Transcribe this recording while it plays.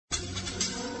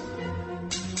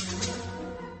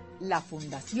la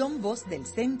Fundación Voz del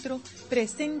Centro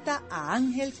presenta a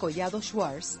Ángel Collado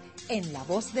Schwartz en La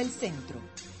Voz del Centro,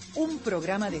 un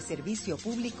programa de servicio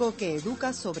público que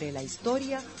educa sobre la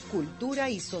historia, cultura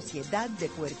y sociedad de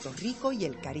Puerto Rico y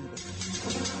el Caribe.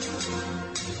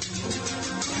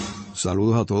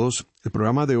 Saludos a todos. El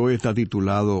programa de hoy está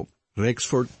titulado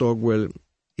Rexford, Tugwell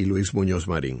y Luis Muñoz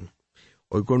Marín.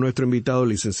 Hoy con nuestro invitado, el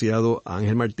licenciado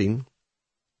Ángel Martín,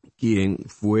 quien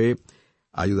fue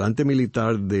ayudante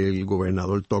militar del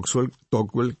gobernador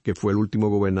Tugwell, que fue el último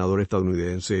gobernador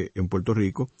estadounidense en Puerto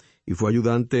Rico, y fue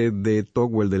ayudante de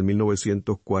Tugwell del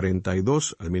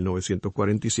 1942 al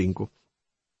 1945.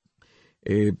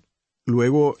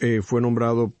 Luego fue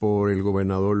nombrado por el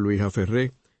gobernador Luis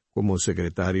Aferré como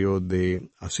secretario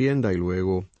de Hacienda y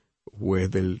luego juez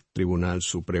del Tribunal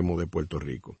Supremo de Puerto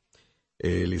Rico.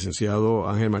 El licenciado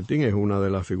Ángel Martín es una de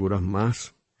las figuras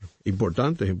más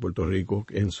importantes en Puerto Rico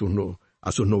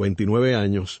a sus 99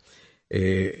 años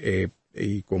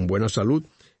y con buena salud.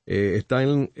 Está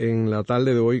en la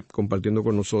tarde de hoy compartiendo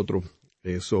con nosotros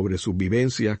sobre sus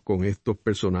vivencias con estos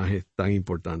personajes tan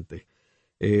importantes.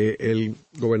 El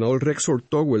gobernador Rexford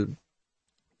Tugwell,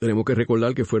 tenemos que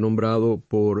recordar que fue nombrado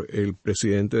por el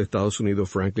presidente de Estados Unidos,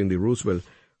 Franklin D. Roosevelt,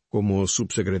 como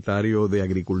subsecretario de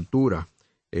Agricultura.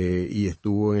 Y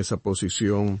estuvo en esa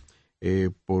posición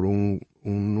por un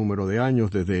número de años,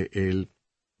 desde el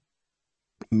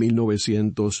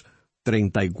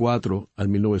 1934 al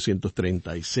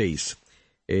 1936.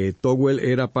 Tugwell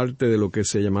era parte de lo que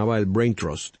se llamaba el Brain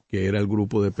Trust, que era el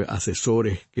grupo de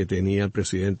asesores que tenía el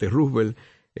presidente Roosevelt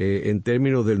en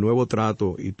términos del nuevo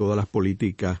trato y todas las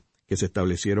políticas que se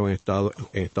establecieron en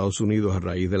Estados Unidos a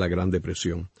raíz de la Gran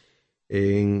Depresión.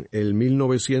 En el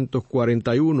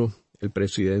 1941, el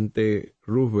presidente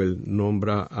Roosevelt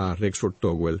nombra a Rexford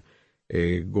Tugwell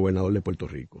gobernador de Puerto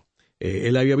Rico.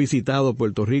 Él había visitado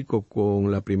Puerto Rico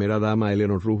con la primera dama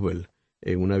Eleanor Roosevelt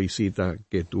en una visita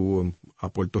que tuvo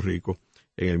a Puerto Rico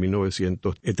en el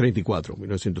 1934.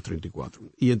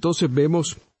 Y entonces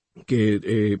vemos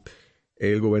que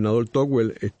el gobernador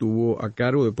Tugwell estuvo a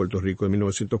cargo de Puerto Rico de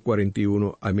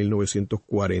 1941 a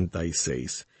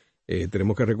 1946.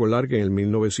 Tenemos que recordar que en el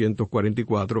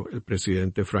 1944 el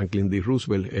presidente Franklin D.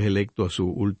 Roosevelt es electo a su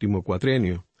último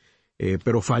cuatrienio,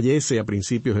 pero fallece a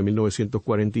principios de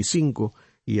 1945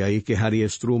 y ahí es que Harry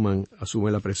S. Truman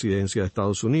asume la presidencia de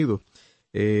Estados Unidos.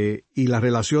 Y la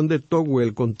relación de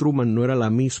Tugwell con Truman no era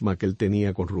la misma que él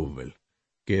tenía con Roosevelt,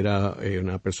 que era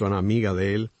una persona amiga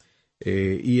de él.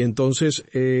 Y entonces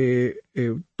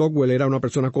Tugwell era una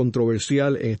persona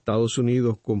controversial en Estados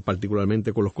Unidos,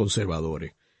 particularmente con los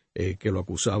conservadores, que lo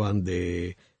acusaban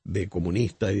de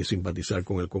comunista y de simpatizar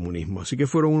con el comunismo. Así que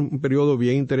fueron un periodo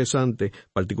bien interesante,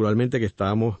 particularmente que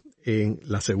estábamos en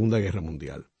la Segunda Guerra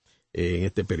Mundial, en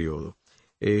este periodo.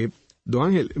 Don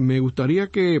Ángel, me gustaría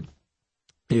que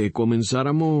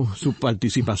comenzáramos su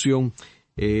participación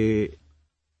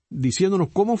diciéndonos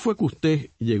cómo fue que usted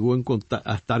llegó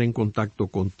a estar en contacto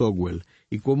con Tugwell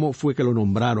y cómo fue que lo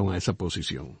nombraron a esa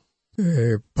posición.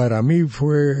 Para mí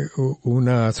fue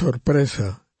una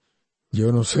sorpresa.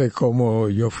 Yo no sé cómo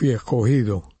yo fui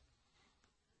escogido,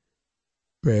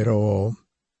 pero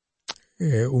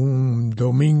un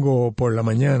domingo por la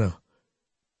mañana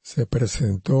se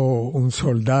presentó un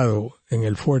soldado en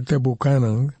el fuerte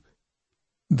Buchanan,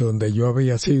 donde yo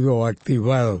había sido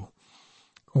activado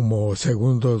como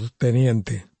segundo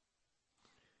teniente.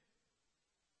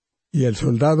 Y el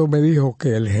soldado me dijo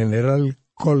que el general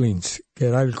Collins, que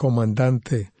era el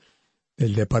comandante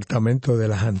del Departamento de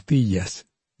las Antillas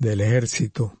del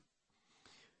Ejército,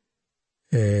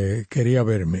 quería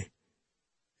verme.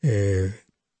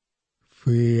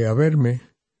 Fui a verlo,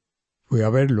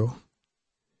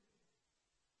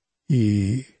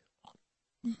 y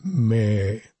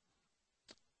me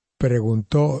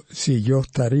preguntó si yo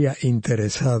estaría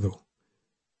interesado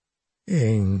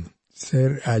en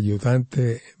ser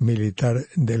ayudante militar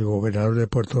del gobernador de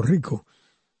Puerto Rico.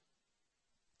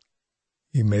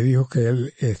 Y me dijo que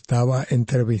él estaba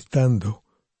entrevistando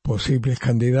posibles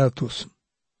candidatos.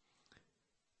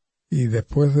 Y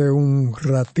después de un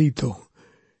ratito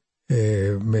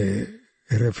me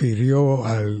refirió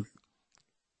al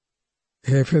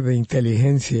jefe de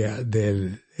inteligencia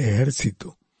del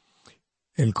ejército,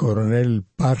 el coronel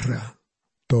Parra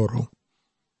Toro,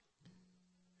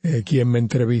 quien me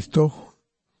entrevistó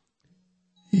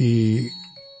y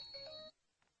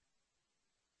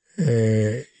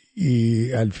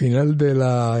al final de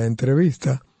la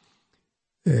entrevista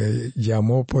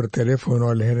llamó por teléfono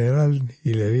al general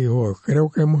y le dijo: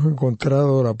 creo que hemos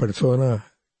encontrado la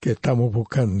persona que estamos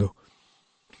buscando.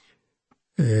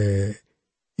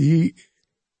 Y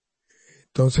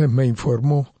entonces me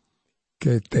informó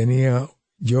que tenía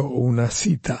yo una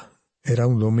cita, era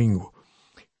un domingo,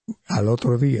 al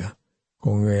otro día,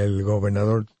 con el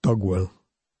gobernador Tugwell.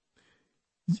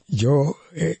 Yo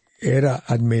era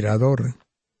admirador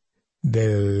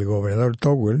del gobernador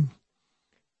Tugwell,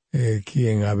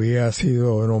 quien había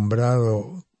sido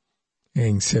nombrado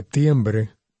en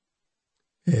septiembre,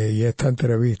 y esta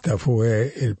entrevista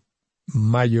fue el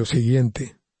mayo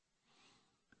siguiente.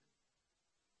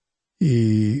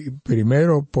 Y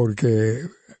primero porque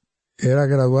era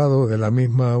graduado de la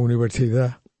misma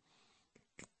universidad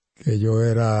que yo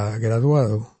era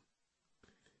graduado.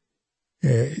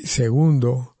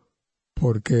 Segundo,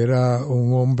 porque era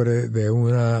un hombre de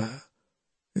una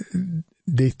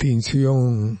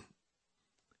distinción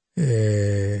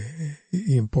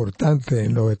importante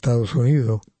en los Estados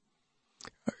Unidos.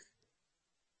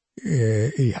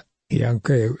 Y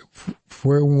aunque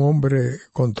fue un hombre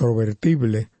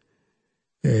controvertible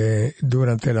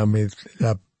durante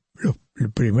el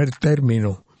primer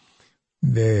término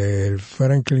de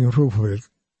Franklin Roosevelt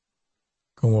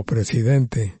como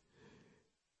presidente,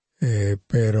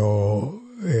 pero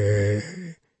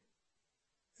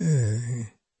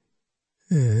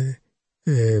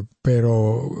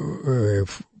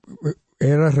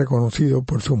era reconocido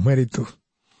por sus méritos.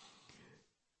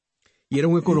 Y era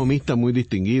un economista muy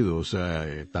distinguido, o sea,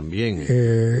 también.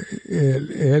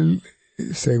 Él,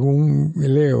 según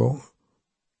leo,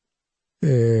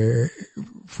 le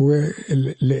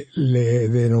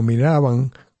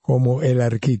denominaban como el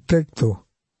arquitecto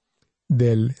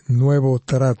del nuevo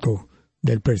trato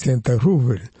del presidente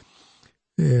Roosevelt.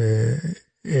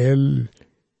 Él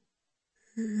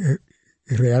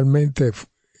realmente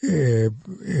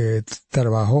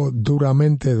trabajó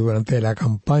duramente durante la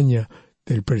campaña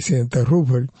del presidente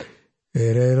Roosevelt.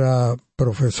 Él era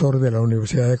profesor de la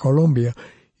Universidad de Columbia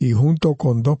y junto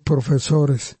con dos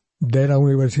profesores de la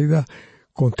universidad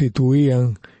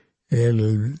constituían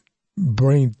el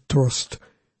Brain Trust,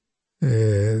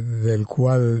 del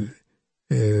cual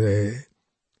el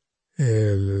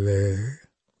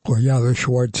Collado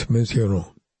Schwartz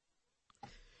mencionó.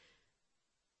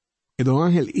 Don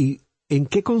Ángel, ¿y en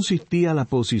qué consistía la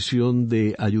posición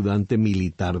de ayudante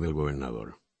militar del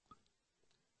gobernador?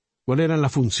 ¿Cuáles eran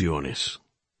las funciones?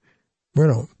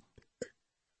 Bueno,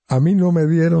 a mí no me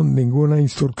dieron ninguna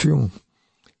instrucción,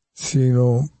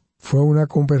 sino fue una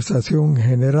conversación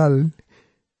general.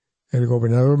 El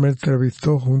gobernador me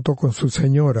entrevistó junto con su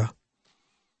señora.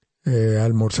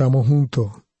 Almorzamos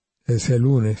juntos ese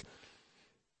lunes.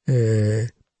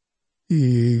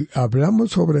 Y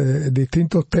hablamos sobre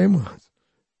distintos temas,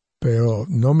 pero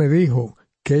no me dijo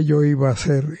qué yo iba a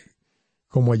hacer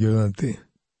como ayudante.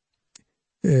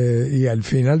 Y al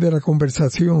final de la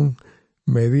conversación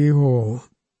me dijo,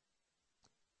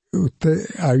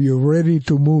 ¿are you ready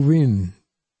to move in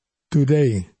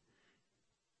today?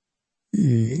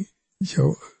 Y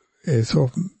yo,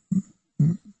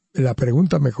 la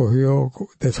pregunta me cogió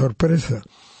de sorpresa,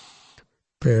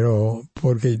 pero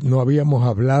porque no habíamos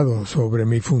hablado sobre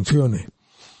mis funciones.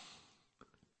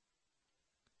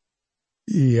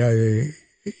 Y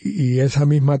esa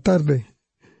misma tarde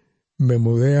me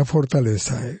mudé a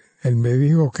Fortaleza. Él me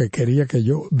dijo que quería que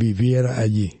yo viviera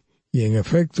allí. Y en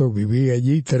efecto, viví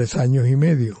allí 3 años y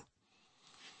medio.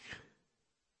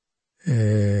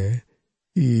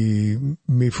 Y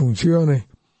mis funciones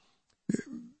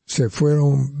se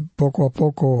fueron poco a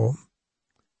poco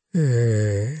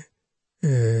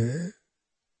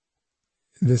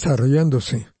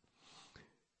desarrollándose.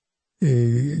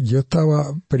 Yo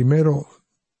estaba primero,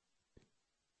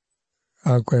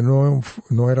 aunque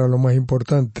no era lo más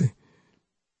importante,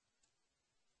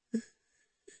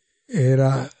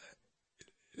 era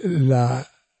la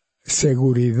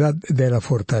seguridad de la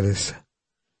fortaleza.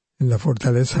 En la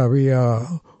fortaleza había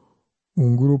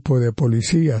un grupo de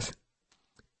policías,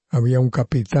 había un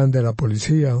capitán de la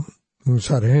policía, un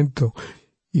sargento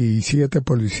y 7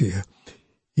 policías.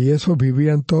 Y esos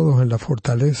vivían todos en la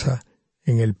fortaleza,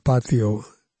 en el patio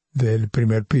del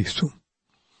primer piso.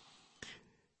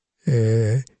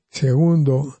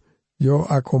 Segundo,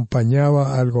 yo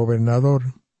acompañaba al gobernador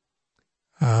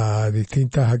a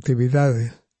distintas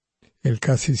actividades. Él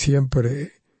casi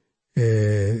siempre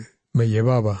me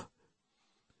llevaba.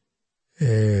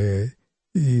 Y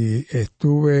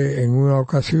en una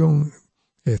ocasión,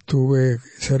 estuve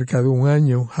cerca de 1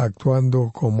 año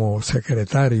actuando como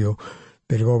secretario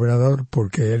del gobernador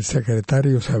porque el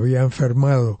secretario se había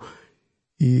enfermado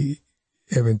y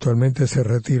eventualmente se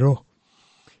retiró.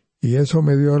 Y eso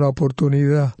me dio la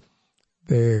oportunidad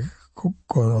de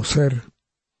conocer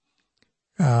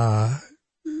a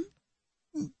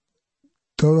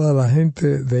toda la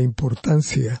gente de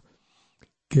importancia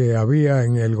que había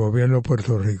en el gobierno de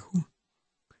Puerto Rico.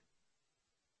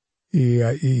 Y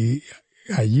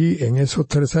allí, en esos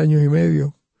 3 años y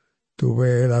medio,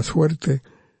 tuve la suerte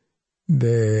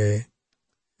de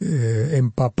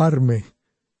empaparme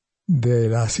de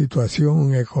la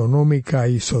situación económica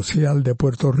y social de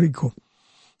Puerto Rico,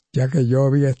 ya que yo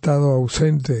había estado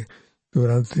ausente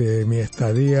durante mi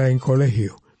estadía en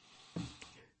colegio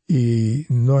y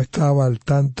no estaba al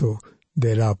tanto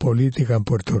de la política en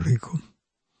Puerto Rico.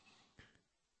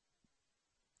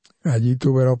 Allí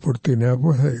tuve la oportunidad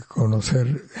pues, de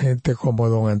conocer gente como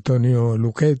don Antonio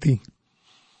Luchetti,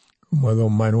 como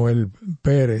don Manuel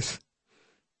Pérez,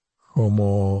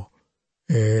 como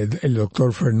el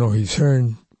doctor Fernó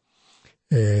Gisern,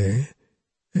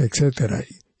 etcétera.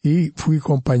 Y fui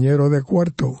compañero de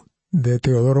cuarto de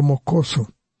Teodoro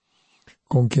Moscoso,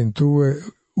 con quien tuve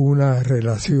una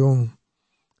relación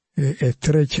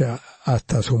estrecha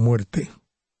hasta su muerte.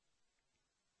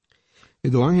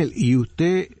 Don Ángel, ¿y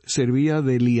usted servía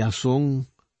de liazón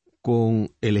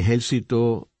con el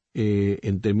ejército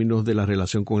en términos de la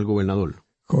relación con el gobernador?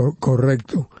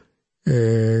 Correcto.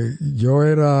 Yo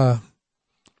era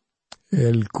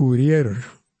el courier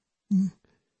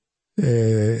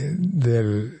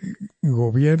del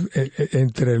gobierno,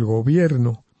 entre el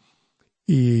gobierno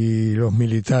y los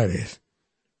militares.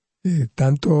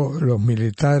 Tanto los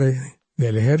militares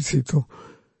del ejército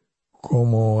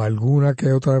como alguna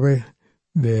que otra vez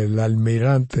del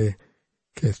almirante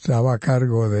que estaba a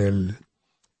cargo del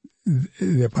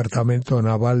Departamento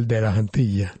Naval de las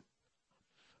Antillas.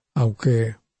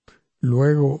 Aunque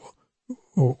luego,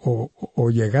 o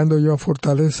llegando yo a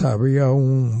Fortaleza, había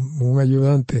un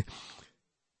ayudante,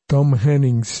 Tom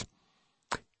Hennings,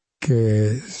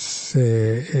 que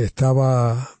se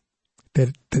estaba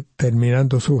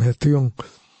terminando su gestión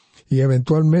y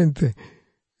eventualmente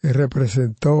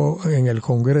representó en el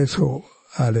Congreso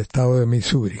al estado de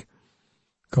Missouri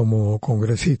como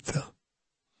congresista.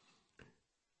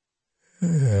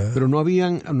 Pero no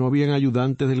habían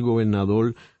ayudantes del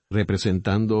gobernador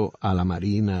representando a la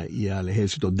Marina y al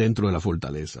Ejército dentro de la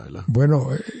fortaleza, ¿verdad? Bueno,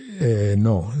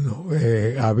 no.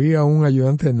 Había un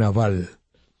ayudante naval.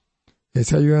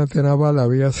 Ese ayudante naval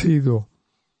había sido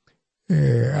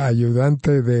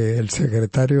ayudante del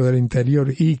secretario del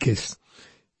Interior, Iques,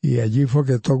 y allí fue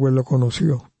que Tugwell lo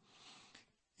conoció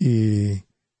y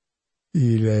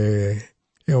le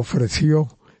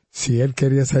ofreció si él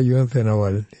quería ser ayudante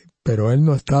naval, pero él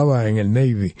no estaba en el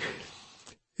Navy.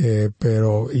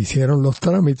 Pero hicieron los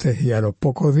trámites y a los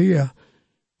pocos días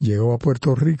llegó a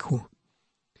Puerto Rico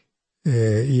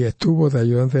y estuvo de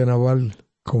ayudante naval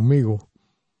conmigo.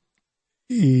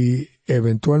 Y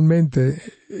eventualmente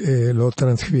lo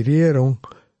transfirieron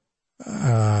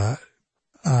a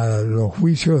los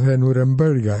juicios de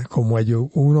Nuremberg como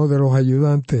uno de los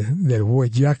ayudantes del juez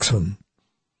Jackson,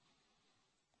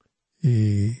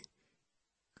 y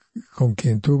con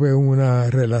quien tuve una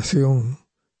relación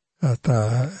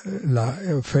hasta la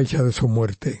fecha de su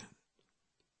muerte.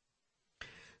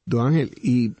 Don Ángel,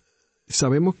 y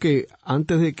sabemos que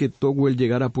antes de que Tugwell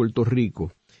llegara a Puerto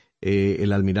Rico,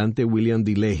 el almirante William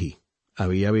D. Leahy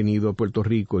había venido a Puerto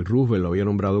Rico y Roosevelt lo había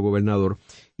nombrado gobernador,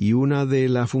 y una de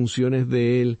las funciones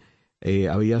de él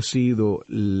había sido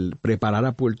preparar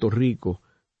a Puerto Rico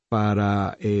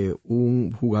para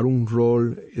jugar un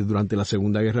rol durante la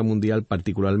Segunda Guerra Mundial,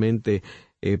 particularmente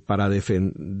para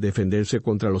defenderse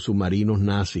contra los submarinos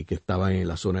nazis que estaban en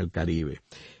la zona del Caribe.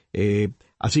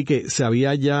 Así que se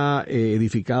había ya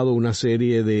edificado una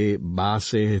serie de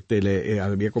bases,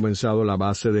 había comenzado la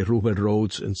base de Roosevelt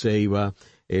Roads en Ceiba,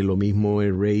 lo mismo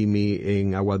en Ramey,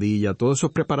 en Aguadilla, todos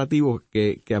esos preparativos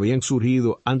que habían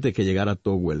surgido antes que llegara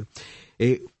Tugwell.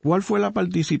 ¿Cuál fue la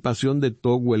participación de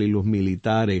Tugwell y los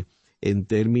militares en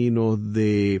términos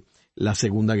de la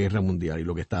Segunda Guerra Mundial y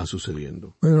lo que estaba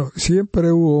sucediendo? Bueno,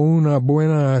 siempre hubo una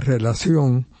buena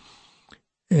relación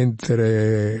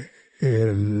entre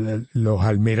los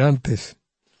almirantes,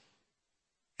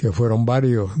 que fueron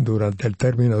varios durante el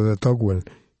término de Tugwell,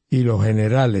 y los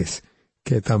generales,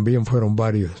 que también fueron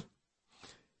varios.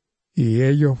 Y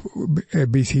ellos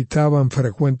visitaban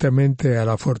frecuentemente a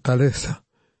la fortaleza.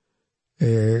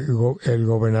 El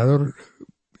gobernador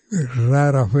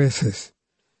raras veces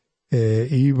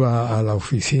iba a la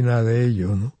oficina de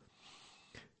ellos, ¿no?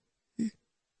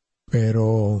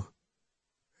 Pero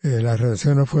las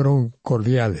relaciones fueron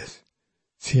cordiales,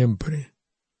 siempre.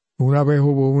 Una vez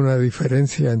hubo una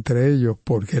diferencia entre ellos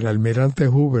porque el almirante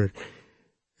Hoover,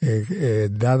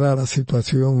 dada la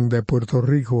situación de Puerto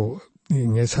Rico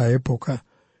en esa época,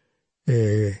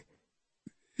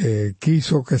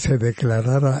 quiso que se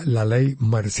declarara la ley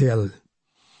marcial,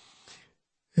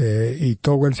 y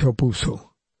Tugwell se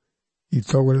opuso. y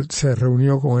Tugwell se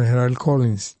reunió con el general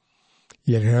Collins,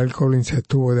 y el general Collins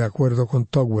estuvo de acuerdo con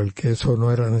Tugwell que eso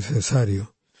no era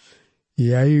necesario.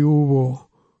 Y ahí hubo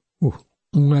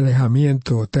un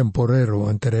alejamiento temporero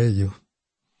entre ellos.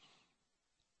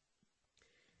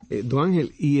 Don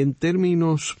Ángel, y en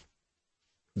términos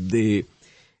de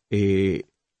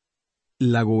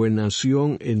la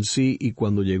gobernación en sí y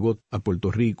cuando llegó a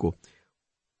Puerto Rico,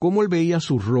 ¿cómo él veía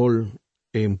su rol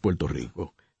en Puerto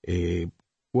Rico?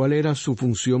 ¿Cuál era su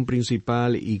función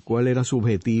principal y cuál era su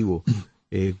objetivo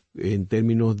en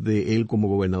términos de él como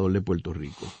gobernador de Puerto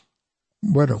Rico?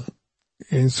 Bueno,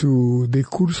 en su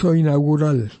discurso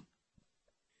inaugural,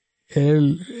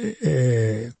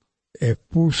 él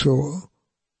expuso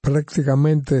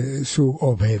prácticamente sus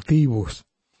objetivos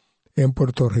en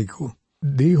Puerto Rico.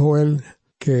 Dijo él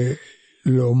que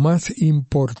lo más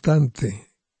importante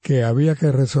que había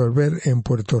que resolver en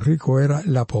Puerto Rico era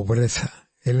la pobreza.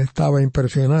 Él estaba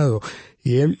impresionado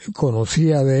y él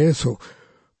conocía de eso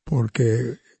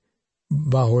porque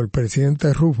bajo el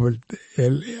presidente Roosevelt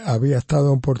él había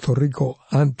estado en Puerto Rico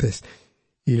antes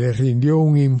y le rindió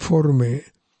un informe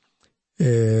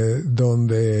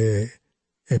donde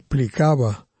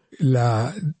explicaba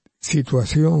la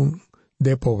situación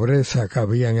de pobreza que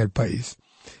había en el país.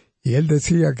 Y él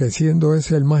decía que siendo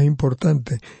ese el más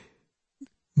importante,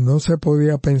 no se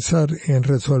podía pensar en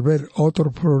resolver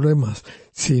otros problemas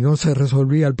si no se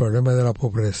resolvía el problema de la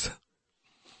pobreza.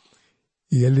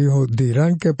 Y él dijo,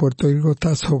 dirán que Puerto Rico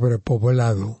está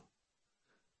sobrepoblado,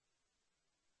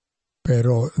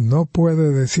 pero no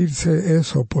puede decirse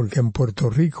eso porque en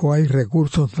Puerto Rico hay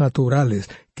recursos naturales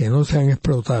que no se han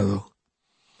explotado.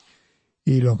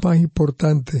 Y los más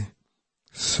importantes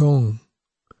son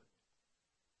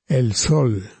el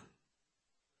sol,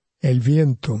 el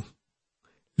viento,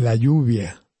 la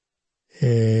lluvia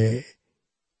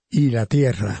y la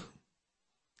tierra.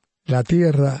 La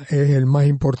tierra es el más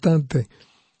importante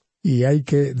y hay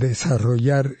que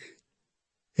desarrollar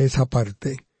esa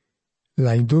parte.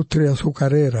 La industria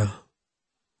azucarera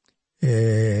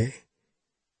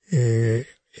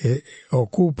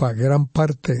ocupa gran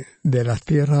parte de las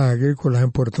tierras agrícolas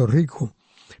en Puerto Rico,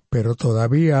 pero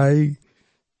todavía hay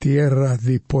tierras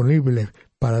disponibles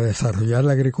para desarrollar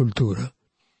la agricultura.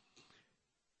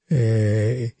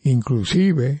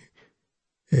 Inclusive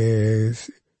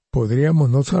podríamos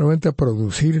no solamente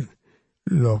producir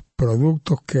los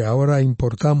productos que ahora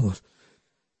importamos,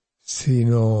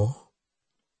 sino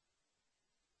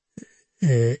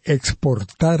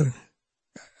exportar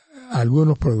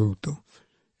algunos productos.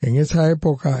 En esa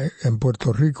época, en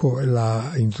Puerto Rico,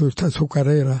 la industria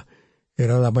azucarera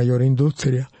era la mayor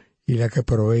industria y la que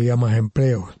proveía más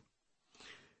empleos.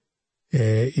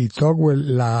 Y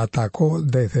Tugwell la atacó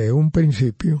desde un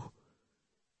principio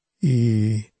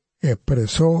y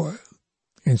expresó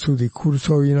en su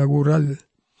discurso inaugural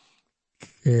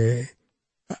que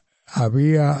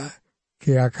había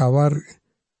que acabar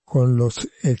con los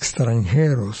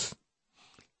extranjeros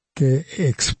que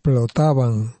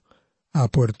explotaban a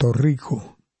Puerto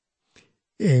Rico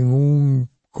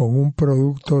con un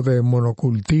producto de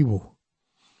monocultivo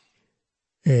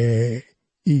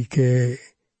y que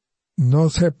no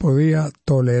se podía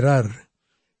tolerar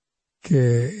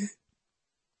que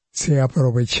se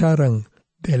aprovecharan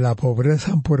de la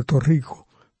pobreza en Puerto Rico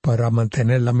para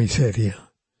mantener la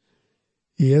miseria.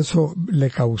 Y eso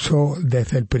le causó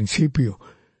desde el principio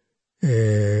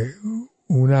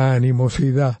una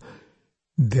animosidad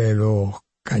de los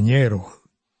cañeros,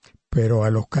 pero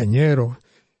a los cañeros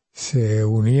se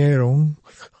unieron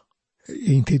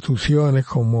instituciones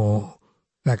como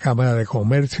la Cámara de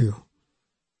Comercio,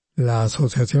 la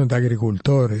Asociación de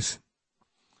Agricultores,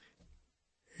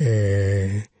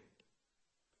 el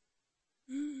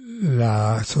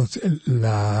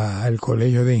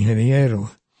Colegio de Ingenieros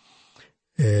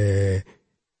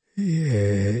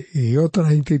y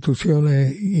otras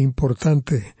instituciones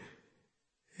importantes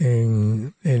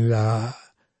en la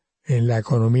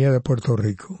economía de Puerto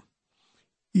Rico.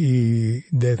 Y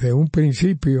desde un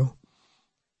principio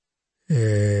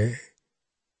el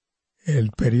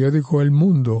periódico El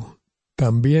Mundo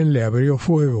también le abrió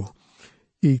fuego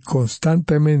y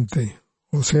constantemente,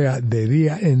 o sea, de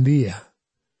día en día,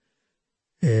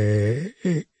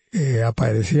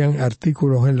 aparecían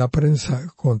artículos en la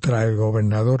prensa contra el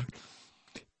gobernador,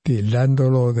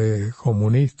 tildándolo de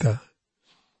comunista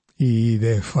y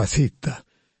de fascista.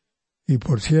 Y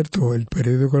por cierto, el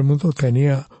periódico El Mundo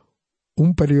tenía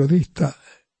un periodista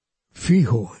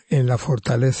fijo en la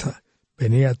fortaleza.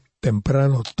 Venía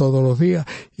temprano todos los días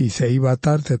y se iba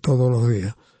tarde todos los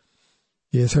días.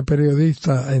 Y ese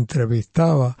periodista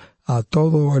entrevistaba a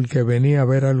todo el que venía a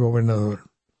ver al gobernador.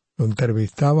 Lo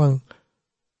entrevistaban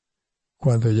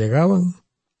cuando llegaban,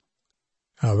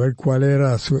 a ver cuál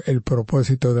era el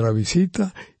propósito de la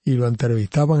visita, y lo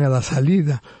entrevistaban a la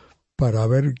salida para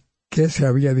ver qué se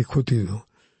había discutido.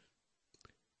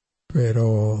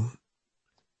 Pero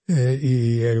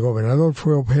y el gobernador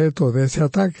fue objeto de ese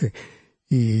ataque,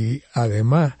 y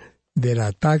además del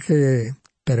ataque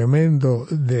tremendo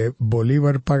de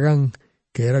Bolívar Pagán,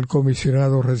 que era el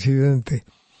comisionado residente,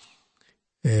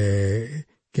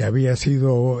 que había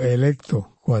sido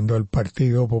electo cuando el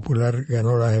Partido Popular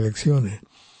ganó las elecciones.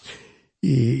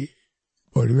 Y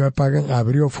Bolívar Pagán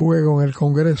abrió fuego en el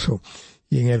Congreso,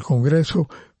 y en el Congreso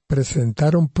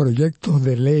presentaron proyectos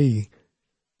de ley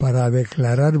para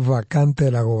declarar vacante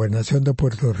la gobernación de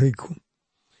Puerto Rico.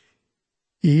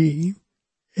 Y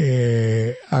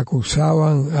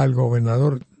acusaban al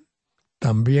gobernador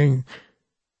también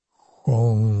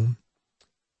con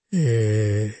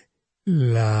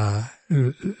las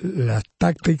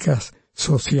tácticas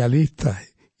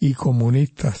socialistas y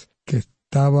comunistas que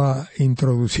estaba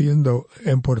introduciendo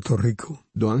en Puerto Rico.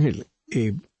 Don Ángel,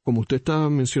 como usted estaba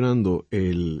mencionando,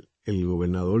 el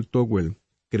gobernador Tugwell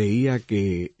creía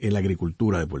que en la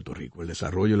agricultura de Puerto Rico, el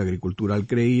desarrollo de la agricultura, él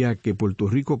creía que Puerto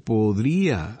Rico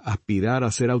podría aspirar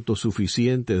a ser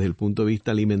autosuficiente desde el punto de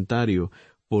vista alimentario,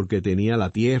 porque tenía la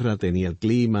tierra, tenía el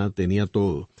clima, tenía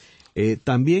todo.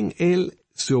 También él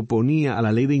se oponía a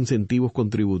la ley de incentivos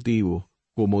contributivos,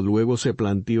 como luego se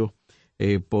planteó,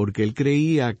 porque él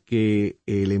creía que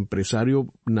el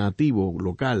empresario nativo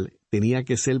local tenía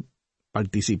que ser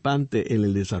participante en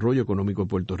el desarrollo económico de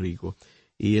Puerto Rico.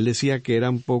 Y él decía que era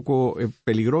un poco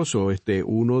peligroso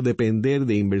uno depender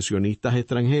de inversionistas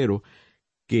extranjeros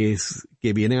que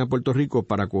vienen a Puerto Rico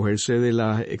para acogerse de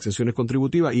las exenciones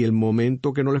contributivas, y el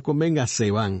momento que no les convenga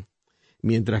se van,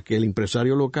 mientras que el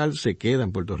empresario local se queda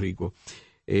en Puerto Rico.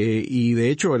 Y de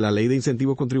hecho la ley de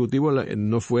incentivos contributivos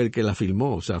no fue el que la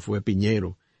firmó, o sea, fue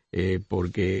Piñero,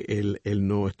 porque él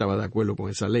no estaba de acuerdo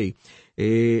con esa ley.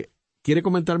 ¿Quiere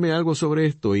comentarme algo sobre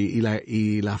esto y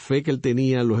la fe que él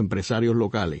tenía en los empresarios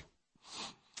locales?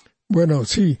 Bueno,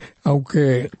 sí,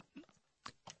 aunque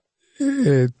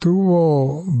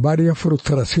tuvo varias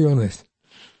frustraciones,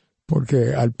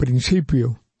 porque al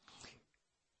principio,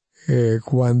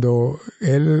 cuando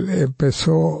él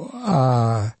empezó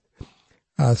a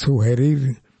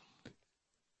sugerir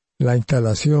la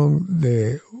instalación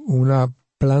de una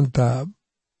planta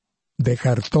de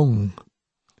cartón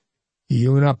y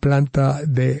una planta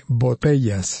de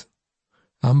botellas,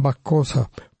 ambas cosas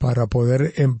para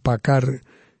poder empacar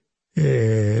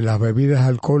las bebidas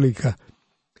alcohólicas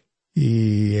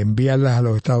y enviarlas a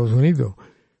los Estados Unidos,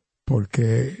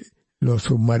 porque los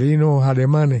submarinos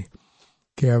alemanes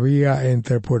que había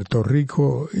entre Puerto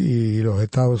Rico y los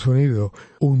Estados Unidos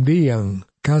hundían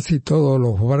casi todos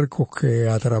los barcos que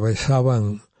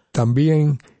atravesaban.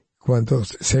 También cuando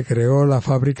se creó la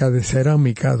fábrica de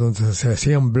cerámica, donde se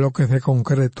hacían bloques de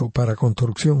concreto para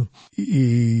construcción,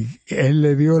 y él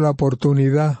le dio la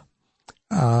oportunidad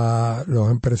a los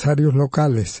empresarios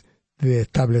locales de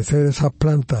establecer esas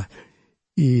plantas,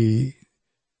 y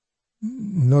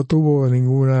no tuvo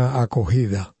ninguna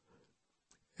acogida.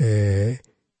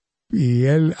 Y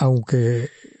él, aunque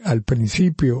al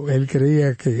principio él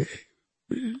creía que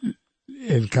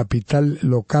el capital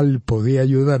local podía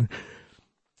ayudar,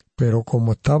 pero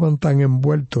como estaban tan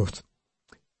envueltos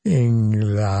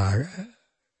en la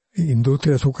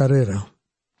industria azucarera,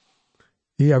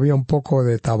 y había un poco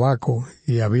de tabaco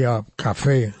y había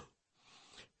café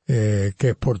que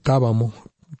exportábamos,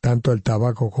 tanto el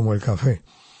tabaco como el café,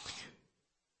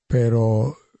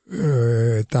 pero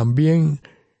también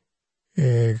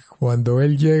cuando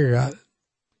él llega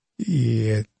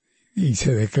y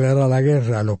se declara la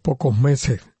guerra a los pocos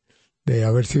meses de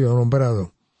haber sido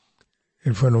nombrado,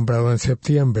 él fue nombrado en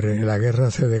septiembre, la guerra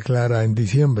se declara en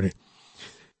diciembre.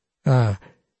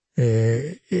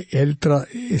 Él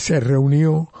se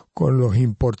reunió con los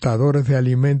importadores de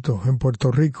alimentos en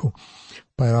Puerto Rico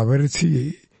para ver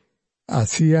si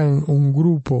hacían un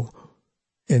grupo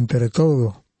entre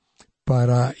todos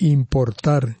para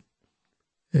importar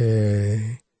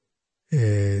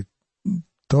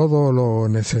todo lo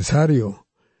necesario,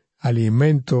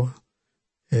 alimentos,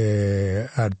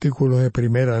 artículos de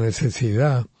primera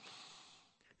necesidad,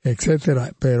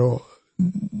 etcétera, pero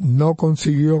no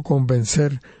consiguió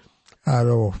convencer a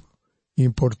los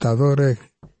importadores,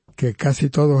 que casi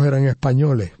todos eran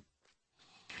españoles,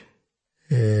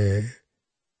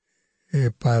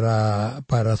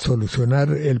 para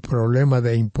solucionar el problema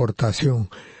de importación.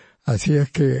 Así es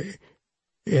que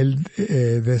él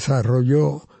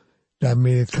desarrolló la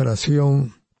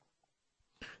administración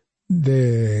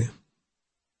de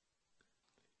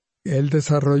él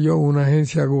desarrolló una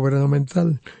agencia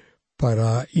gubernamental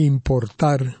para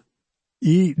importar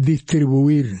y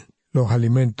distribuir los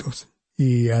alimentos.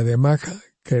 Y además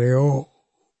creó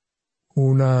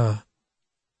una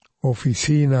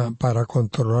oficina para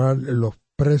controlar los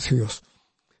precios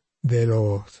de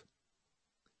los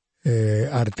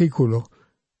artículos,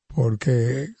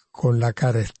 porque con la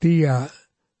carestía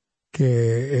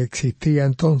que existía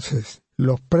entonces,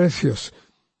 los precios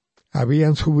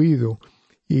habían subido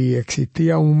y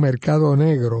existía un mercado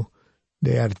negro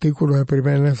de artículos de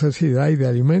primera necesidad y de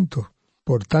alimentos.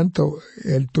 Por tanto,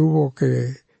 él tuvo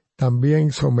que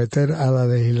también someter a la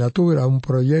legislatura un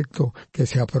proyecto que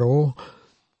se aprobó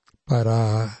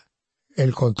para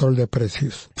el control de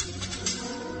precios.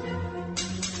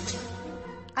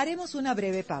 Haremos una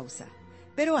breve pausa,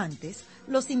 pero antes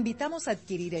los invitamos a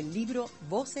adquirir el libro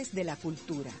Voces de la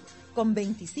Cultura, con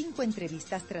 25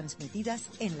 entrevistas transmitidas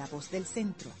en La Voz del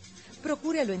Centro.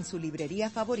 Procúrelo en su librería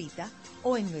favorita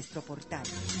o en nuestro portal.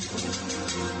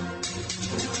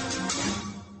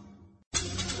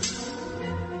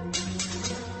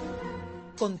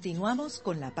 Continuamos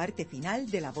con la parte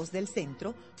final de La Voz del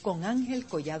Centro con Ángel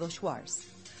Collado Schwartz.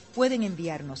 Pueden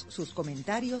enviarnos sus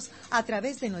comentarios a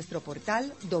través de nuestro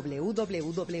portal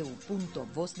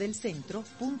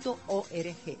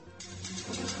www.vozdelcentro.org.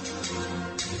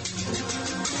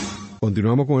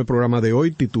 Continuamos con el programa de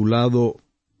hoy titulado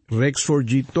Rexford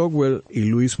G. Tugwell y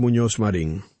Luis Muñoz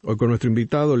Marín. Hoy con nuestro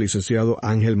invitado, el licenciado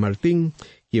Ángel Martín,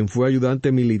 quien fue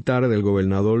ayudante militar del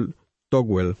gobernador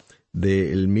Tugwell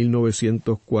del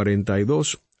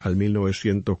 1942 al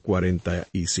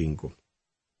 1945.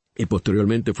 Y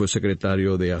posteriormente fue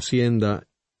secretario de Hacienda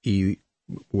y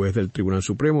juez del Tribunal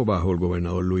Supremo bajo el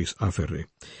gobernador Luis A. Ferré.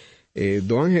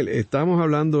 Don Ángel, estamos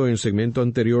hablando en el segmento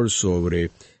anterior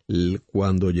sobre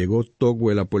cuando llegó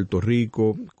Tugwell a Puerto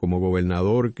Rico como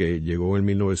gobernador, que llegó en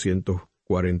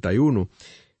 1941.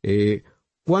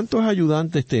 ¿Cuántos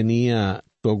ayudantes tenía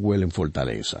Tugwell en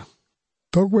Fortaleza?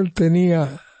 Tugwell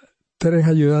tenía 3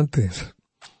 ayudantes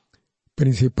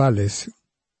principales.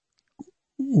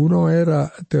 Uno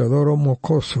era Teodoro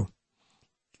Moscoso,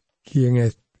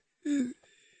 quien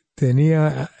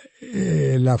tenía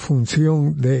la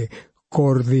función de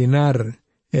coordinar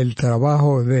el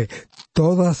trabajo de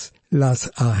todas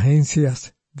las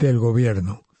agencias del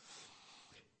gobierno.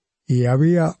 Y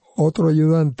había otro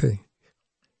ayudante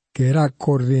que era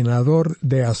coordinador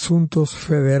de asuntos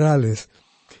federales,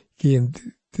 quien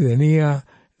tenía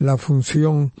la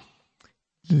función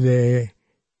de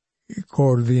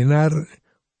coordinar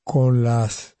con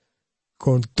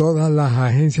todas las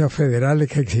agencias federales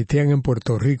que existían en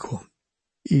Puerto Rico.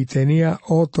 Y tenía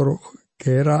otro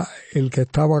que era el que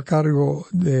estaba a cargo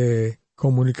de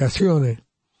comunicaciones,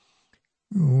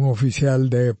 un oficial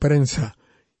de prensa,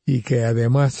 y que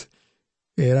además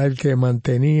era el que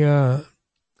mantenía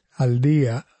al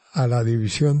día a la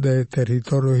División de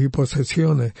Territorios y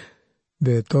Posesiones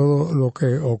de todo lo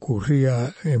que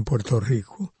ocurría en Puerto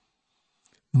Rico.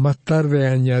 Más tarde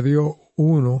añadió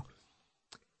uno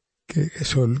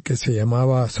que se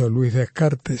llamaba Sir Luis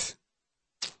Descartes,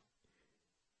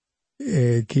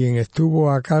 quien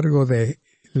estuvo a cargo de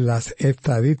las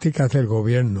estadísticas del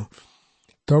gobierno.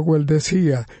 Tugwell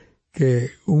decía que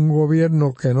un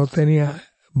gobierno que no tenía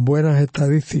buenas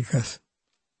estadísticas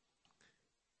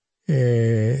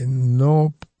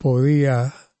no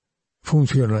podía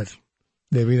funcionar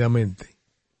debidamente.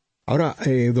 Ahora,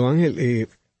 don Ángel,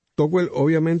 Tugwell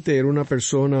obviamente era una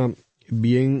persona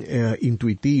bien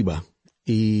intuitiva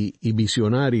y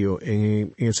visionario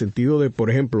en el sentido de, por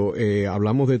ejemplo,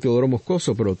 hablamos de Teodoro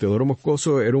Moscoso, pero Teodoro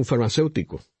Moscoso era un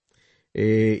farmacéutico.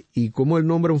 Y cómo él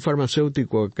nombra un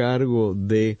farmacéutico a cargo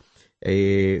de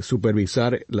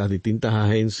supervisar las distintas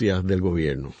agencias del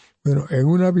gobierno. Bueno, en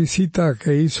una visita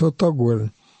que hizo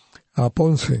Tugwell a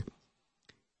Ponce,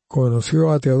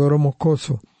 conoció a Teodoro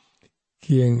Moscoso,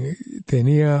 quien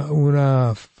tenía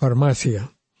una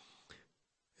farmacia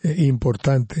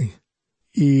importante.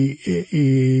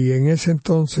 Y en ese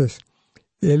entonces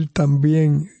él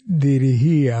también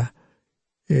dirigía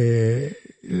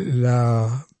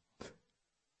la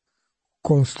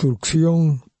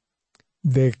construcción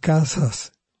de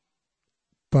casas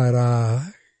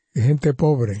para gente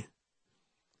pobre.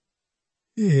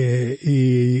 En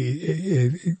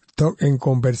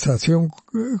conversación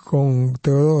con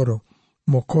Teodoro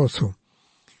Moscoso,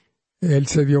 él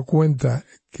se dio cuenta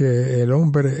que el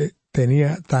hombre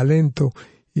tenía talento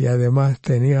y además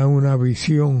tenía una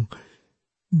visión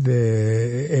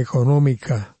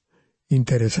económica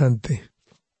interesante.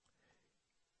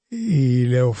 Y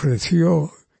le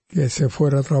ofreció que se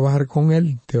fuera a trabajar con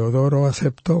él. Teodoro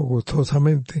aceptó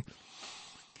gustosamente.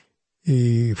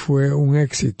 y fue un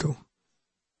éxito.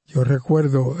 Yo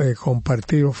recuerdo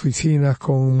compartir oficinas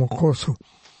con Moscoso,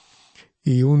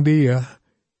 y un día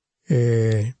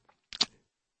que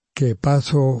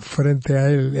paso frente a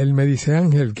él me dice: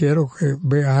 Ángel, quiero que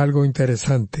veas algo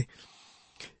interesante.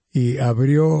 Y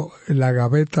abrió la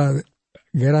gaveta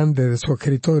grande de su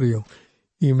escritorio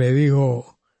y me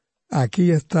dijo: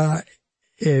 aquí está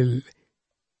el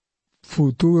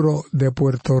futuro de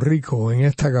Puerto Rico en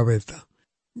esta gaveta.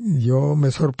 Yo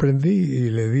me sorprendí y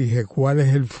le dije: ¿cuál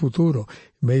es el futuro?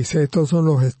 Me dice: estos son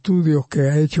los estudios que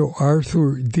ha hecho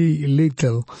Arthur D.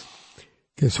 Little,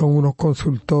 que son unos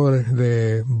consultores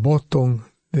de Boston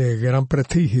de gran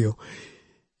prestigio,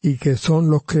 y que son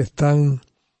los que están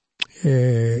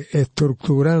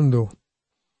estructurando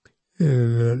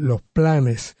los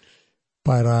planes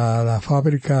para la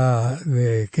fábrica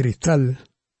de cristal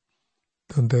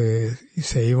donde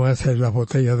se iban a hacer las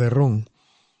botellas de ron,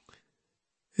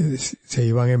 se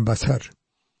iban a envasar,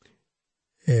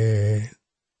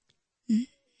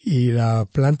 y la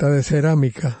planta de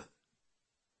cerámica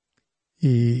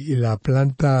y la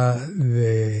planta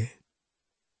de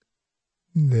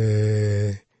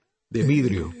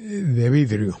vidrio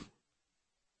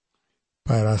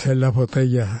para hacer las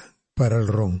botellas para el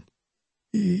ron.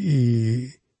 Y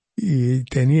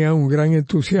tenía un gran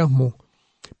entusiasmo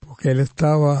porque él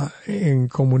estaba en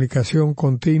comunicación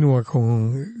continua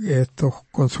con estos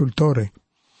consultores,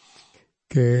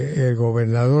 que el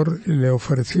gobernador le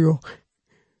ofreció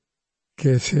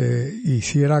que se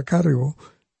hiciera cargo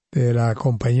de la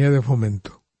compañía de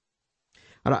fomento.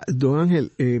 Ahora, don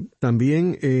Ángel,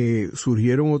 también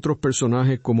surgieron otros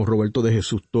personajes como Roberto de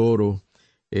Jesús Toro,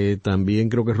 también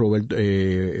creo que Roberto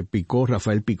Picó,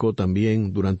 Rafael Picó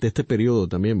también, durante este periodo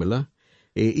también, ¿verdad?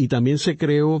 Y también se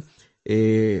creó,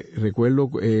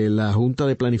 recuerdo, la Junta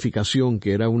de Planificación,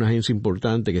 que era una agencia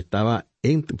importante que estaba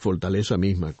en Fortaleza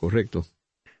misma, ¿correcto?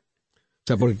 O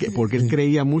sea, porque él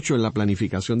creía mucho en la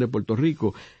planificación de Puerto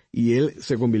Rico y él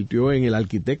se convirtió en el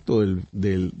arquitecto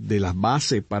de las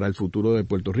bases para el futuro de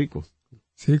Puerto Rico.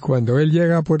 Sí, cuando él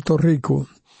llega a Puerto Rico,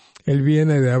 él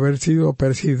viene de haber sido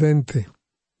presidente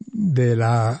de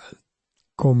la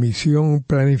comisión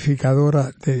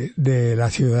planificadora de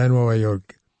la ciudad de Nueva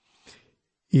York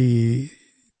y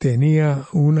tenía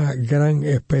una gran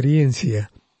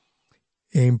experiencia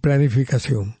en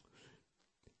planificación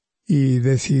y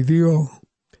decidió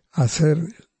hacer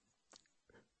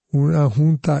una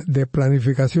junta de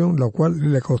planificación, lo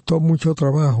cual le costó mucho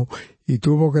trabajo y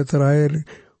tuvo que traer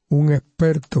un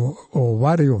experto o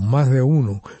varios, más de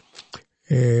uno,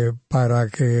 para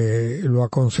que lo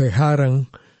aconsejaran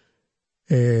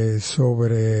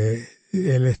sobre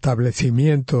el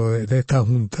establecimiento de esta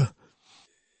junta.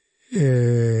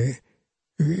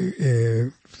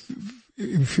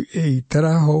 Y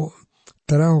trajo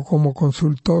como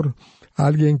consultor a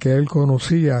alguien que él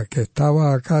conocía, que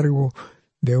estaba a cargo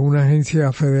de una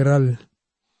agencia federal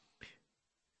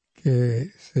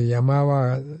que se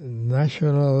llamaba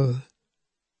National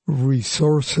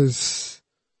Resources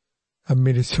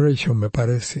Administration, me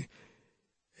parece,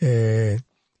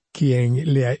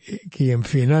 quien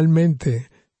finalmente,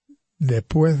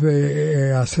 después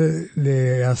de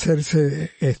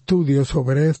hacerse estudios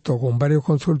sobre esto con varios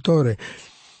consultores,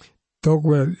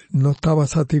 Tugwell no estaba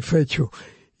satisfecho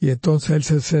y entonces él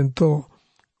se sentó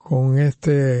con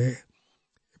este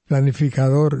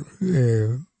planificador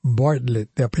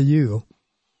Bartlett de apellido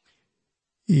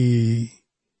y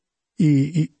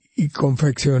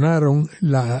confeccionaron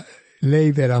la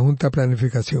ley de la Junta de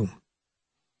Planificación.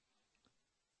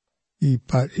 Y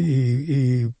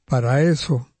para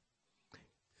eso,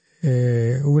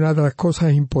 una de las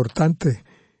cosas importantes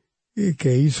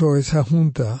que hizo esa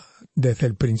Junta desde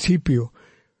el principio,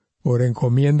 por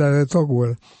encomienda de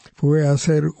Tugwell, fue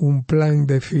hacer un plan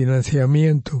de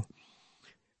financiamiento,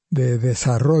 de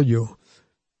desarrollo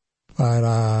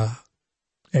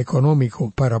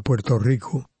económico para Puerto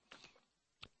Rico.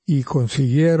 Y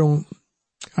consiguieron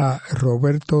a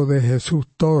Roberto de Jesús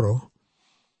Toro,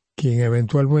 quien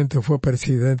eventualmente fue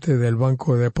presidente del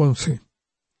Banco de Ponce,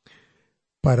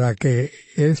 para que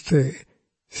éste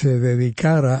se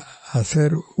dedicara a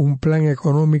hacer un plan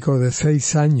económico de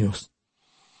 6 años,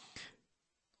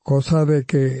 cosa de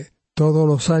que todos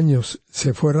los años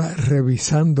se fuera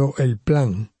revisando el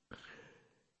plan.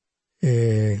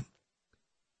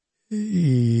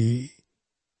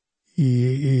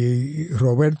 Y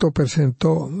Roberto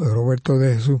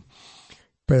de Jesús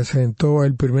presentó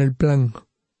el primer plan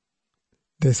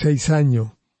de 6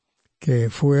 años, que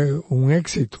fue un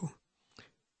éxito.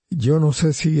 Yo no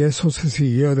sé si eso se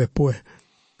siguió después,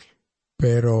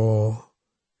 pero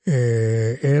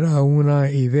era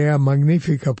una idea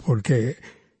magnífica porque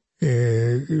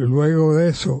luego de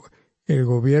eso el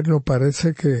gobierno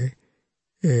parece que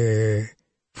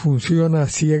funciona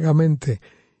ciegamente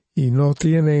y no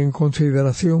tiene en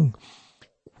consideración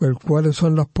cuáles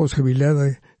son las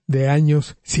posibilidades de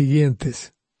años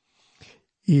siguientes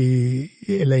y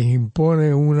les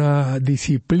impone una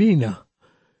disciplina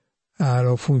a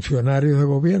los funcionarios de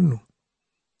gobierno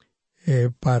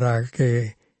para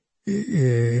que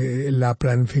la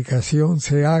planificación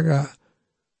se haga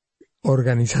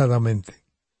organizadamente.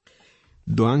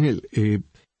 Don Ángel,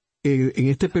 en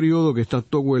este periodo que está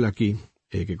Tugwell aquí,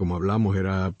 que como hablamos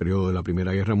era el periodo de la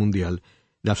Primera Guerra Mundial,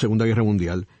 la Segunda Guerra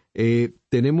Mundial,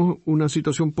 tenemos una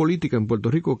situación política en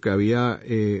Puerto Rico que había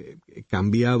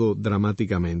cambiado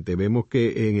dramáticamente. Vemos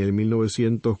que en el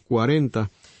 1940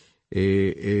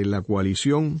 la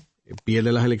coalición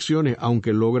pierde las elecciones,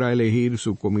 aunque logra elegir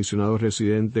su comisionado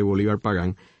residente Bolívar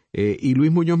Pagán, y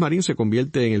Luis Muñoz Marín se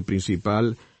convierte en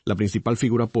la principal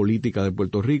figura política de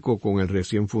Puerto Rico con el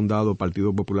recién fundado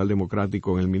Partido Popular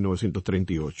Democrático en el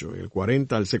 1938. En el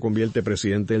 40 él se convierte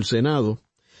presidente del Senado,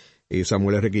 y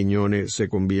Samuel R. Quiñones se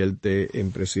convierte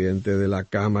en presidente de la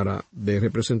Cámara de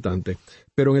Representantes,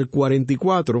 pero en el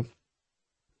 44,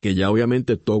 que ya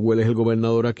obviamente Tugwell es el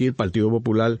gobernador aquí, el Partido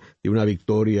Popular tiene una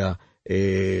victoria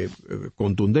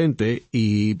contundente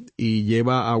y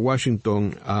lleva a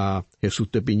Washington a Jesús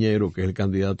T. Piñero, que es el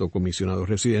candidato comisionado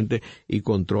residente, y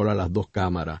controla las dos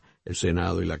cámaras, el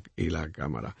Senado y la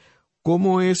Cámara.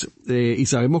 ¿Cómo es? Y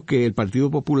sabemos que el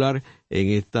Partido Popular en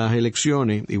estas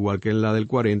elecciones, igual que en la del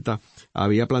 40,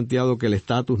 había planteado que el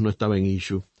estatus no estaba en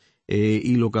issue,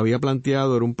 y lo que había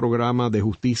planteado era un programa de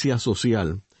justicia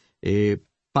social,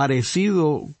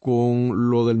 parecido con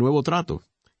lo del nuevo trato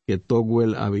que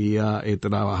Tugwell había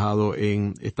trabajado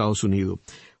en Estados Unidos.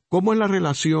 ¿Cómo es la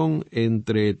relación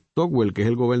entre Tugwell, que es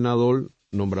el gobernador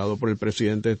nombrado por el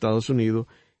presidente de Estados Unidos,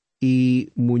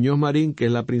 y Muñoz Marín, que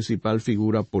es la principal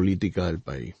figura política del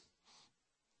país?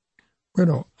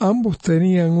 Bueno, ambos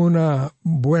tenían una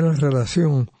buena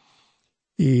relación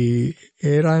y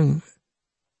eran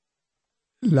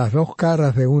las dos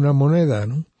caras de una moneda,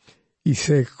 ¿no? Y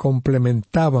se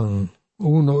complementaban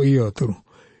uno y otro.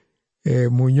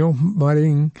 Muñoz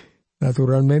Marín,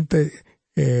 naturalmente,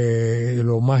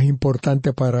 lo más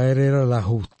importante para él era la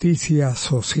justicia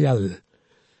social.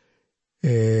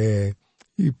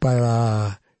 Y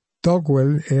para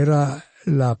Tugwell era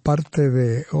la parte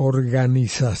de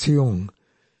organización.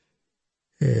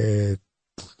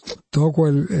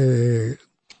 Tugwell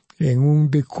en un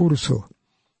discurso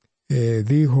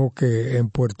dijo que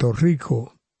en Puerto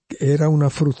Rico era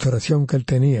una frustración que él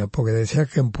tenía, porque decía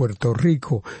que en Puerto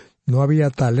Rico no había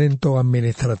talento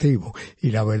administrativo, y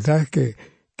la verdad es que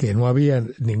no había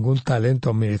ningún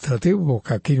talento administrativo,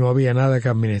 porque aquí no había nada que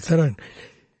administrar.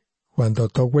 Cuando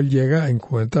Tugwell llega,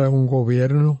 encuentra un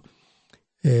gobierno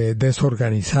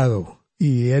desorganizado,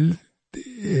 y él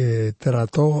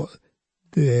trató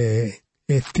de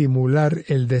estimular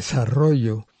el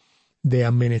desarrollo de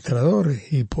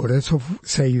administradores, y por eso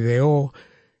se ideó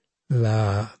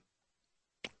en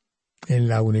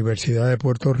la Universidad de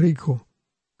Puerto Rico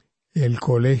el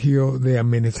Colegio de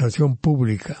Administración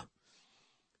Pública,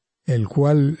 el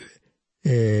cual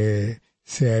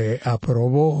se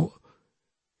aprobó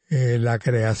la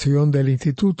creación del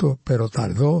instituto, pero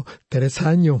tardó 3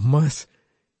 años más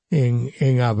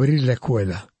en abrir la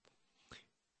escuela.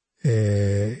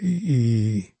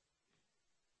 Y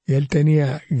él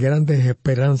tenía grandes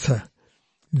esperanzas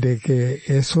de que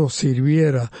eso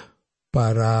sirviera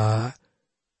para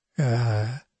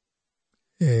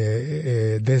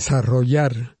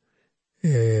desarrollar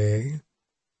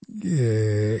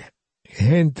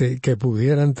gente que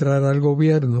pudiera entrar al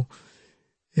gobierno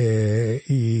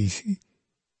y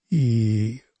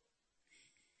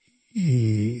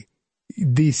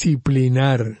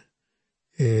disciplinar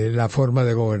la forma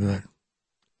de gobernar.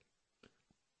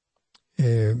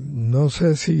 No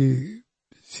sé si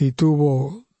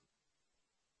tuvo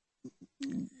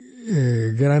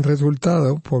gran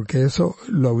resultado, porque eso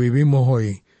lo vivimos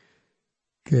hoy,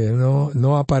 que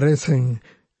no aparecen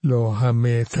los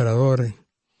administradores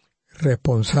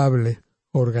responsables,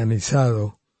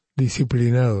 organizados,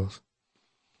 disciplinados.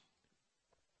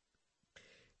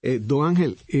 Don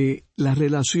Ángel, la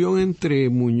relación entre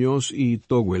Muñoz y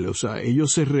Tugwell, o sea,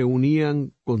 ellos se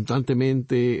reunían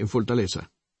constantemente en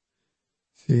Fortaleza.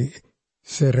 Sí,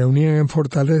 se reunían en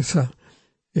Fortaleza.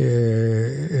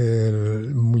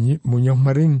 Muñoz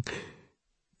Marín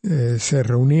se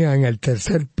reunía en el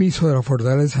tercer piso de la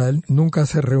fortaleza. Él nunca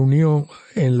se reunió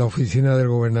en la oficina del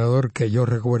gobernador que yo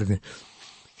recuerde.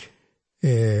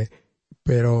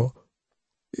 Pero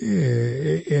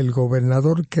el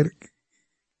gobernador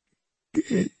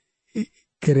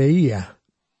creía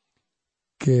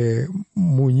que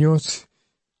Muñoz,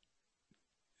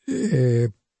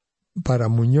 para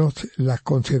Muñoz, las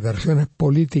consideraciones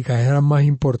políticas eran más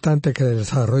importantes que el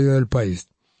desarrollo del país.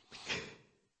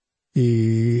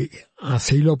 Y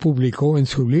así lo publicó en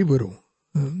su libro,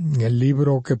 el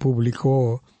libro que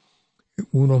publicó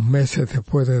unos meses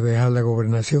después de dejar la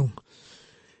gobernación.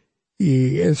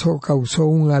 Y eso causó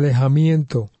un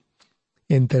alejamiento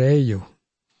entre ellos,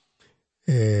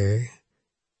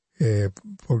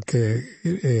 porque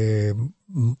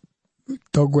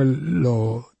Tugwell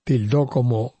lo tildó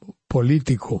como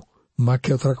político más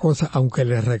que otra cosa, aunque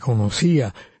le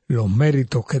reconocía los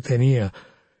méritos que tenía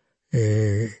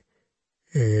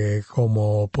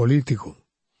como político.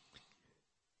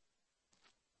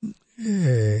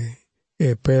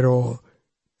 Pero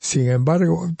sin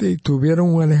embargo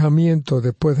tuvieron un alejamiento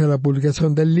después de la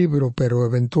publicación del libro, pero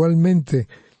eventualmente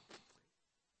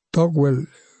Tugwell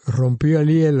rompió el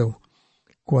hielo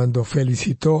cuando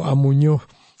felicitó a Muñoz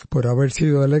por haber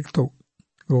sido electo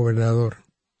gobernador.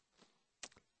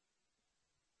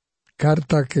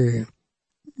 Carta que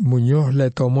Muñoz le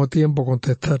tomó tiempo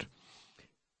contestar,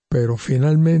 pero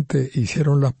finalmente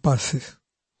hicieron las paces.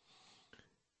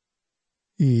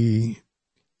 Y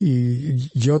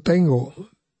yo tengo,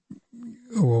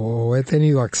 o he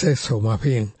tenido acceso más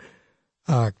bien,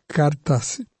 a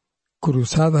cartas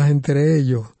cruzadas entre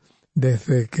ellos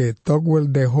desde que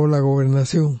Tugwell dejó la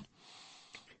gobernación.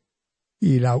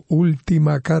 Y la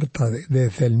última carta,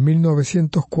 desde el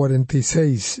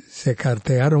 1946, se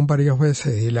cartearon varias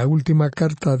veces, y la última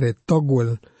carta de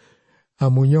Tugwell a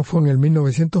Muñoz fue en el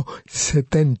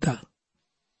 1970.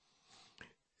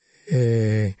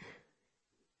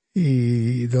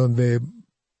 Y donde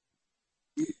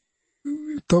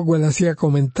Tugwell hacía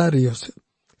comentarios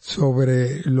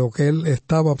sobre lo que él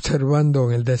estaba observando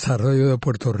en el desarrollo de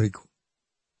Puerto Rico.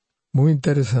 Muy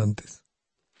interesantes.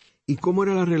 ¿Y cómo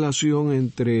era la relación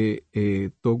entre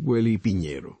Tugwell y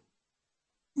Piñero?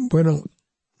 Bueno,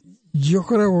 yo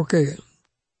creo que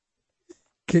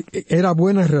era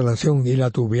buena relación y la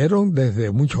tuvieron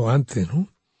desde mucho antes, ¿no?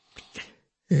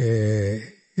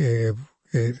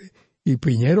 Y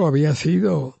Piñero había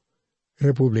sido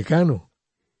republicano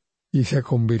y se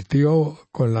convirtió,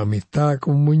 con la amistad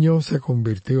con Muñoz, se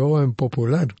convirtió en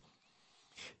popular.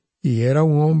 Y era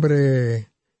un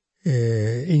hombre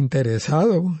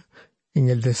interesado en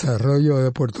el desarrollo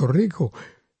de Puerto Rico,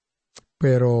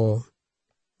 pero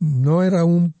no era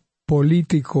un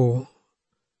político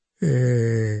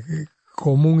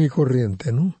común y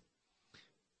corriente, ¿no?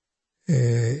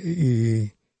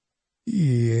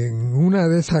 Y en una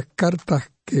de esas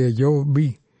cartas que yo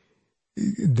vi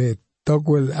de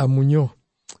Tugwell a Muñoz,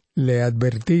 le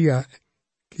advertía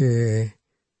que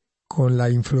con la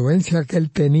influencia que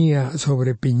él tenía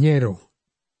sobre Piñero,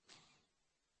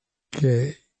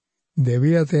 que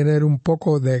debía tener un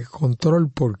poco de control,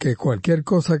 porque cualquier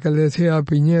cosa que le decía a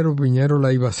Piñero, Piñero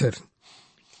la iba a hacer,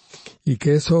 y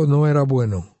que eso no era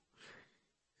bueno.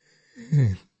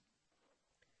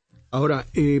 Ahora,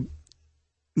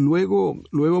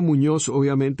 luego Muñoz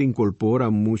obviamente incorpora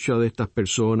muchas de estas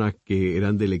personas que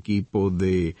eran del equipo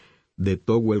de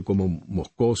Tugwell, como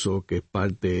Moscoso, que es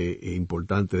parte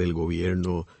importante del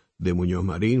gobierno de Muñoz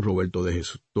Marín, Roberto de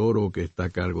Jesús Toro, que está a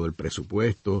cargo del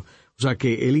presupuesto. O sea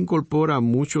que él incorpora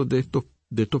muchos de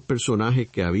estos personajes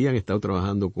que habían estado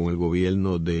trabajando con el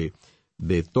gobierno de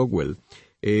Tugwell.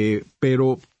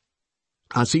 Pero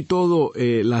así todo,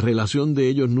 la relación de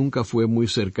ellos nunca fue muy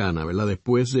cercana, ¿verdad?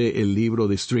 Después del libro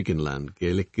de Strickland,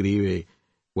 que él escribe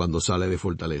cuando sale de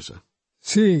Fortaleza.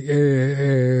 Sí,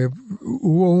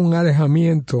 hubo un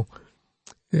alejamiento,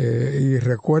 y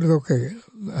recuerdo que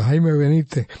Jaime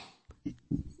Benítez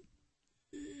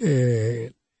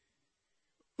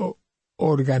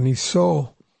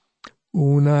organizó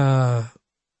una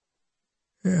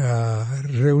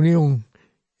reunión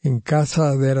en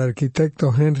casa del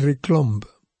arquitecto Henry Klumb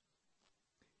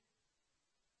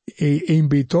e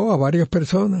invitó a varias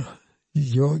personas.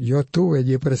 Yo estuve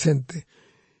allí presente.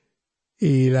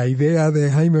 Y la idea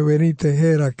de Jaime Benítez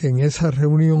era que en esa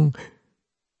reunión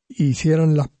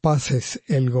hicieran las paces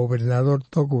el gobernador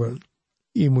Tugwell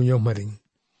y Muñoz Marín.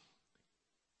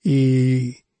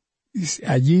 Y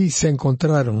allí se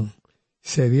encontraron,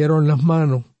 se dieron las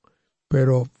manos,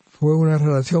 pero fue una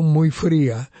relación muy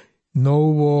fría. No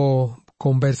hubo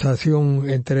conversación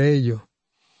entre ellos.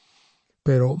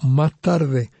 Pero más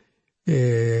tarde,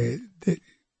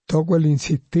 Tugwell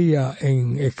insistía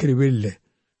en escribirle,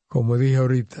 como dije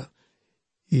ahorita,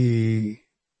 y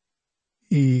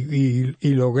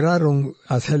lograron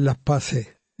hacer las paces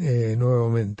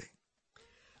nuevamente.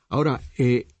 Ahora,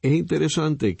 es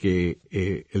interesante que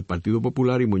el Partido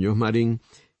Popular y Muñoz Marín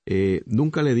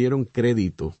nunca le dieron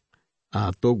crédito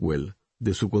a Tugwell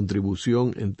de su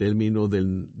contribución en términos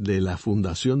de la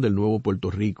fundación del nuevo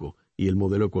Puerto Rico y el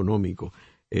modelo económico.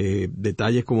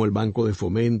 Detalles como el Banco de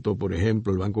Fomento, por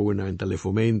ejemplo, el Banco Gubernamental de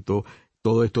Fomento,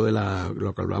 todo esto de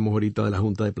lo que hablamos ahorita de la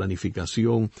Junta de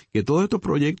Planificación, que todos estos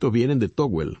proyectos vienen de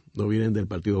Tugwell, no vienen del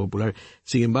Partido Popular.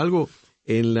 Sin embargo,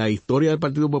 en la historia del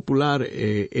Partido Popular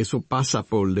eso pasa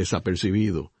por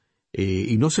desapercibido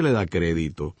y no se le da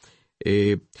crédito.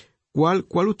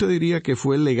 ¿Cuál usted diría que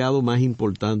fue el legado más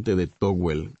importante de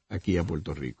Tugwell aquí a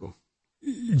Puerto Rico?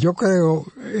 Yo creo,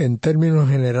 en términos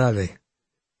generales,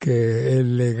 que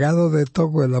el legado de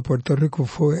Tugwell a Puerto Rico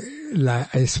fue la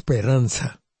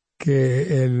esperanza,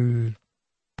 que el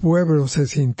pueblo se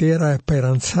sintiera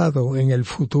esperanzado en el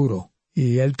futuro,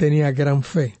 y él tenía gran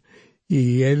fe,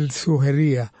 y él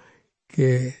sugería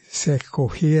que se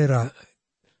escogiera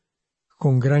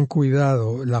con gran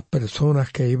cuidado las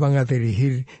personas que iban a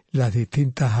dirigir las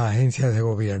distintas agencias de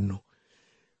gobierno.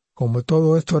 Como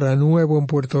todo esto era nuevo en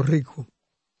Puerto Rico,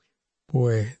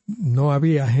 pues no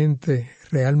había gente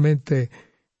realmente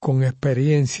con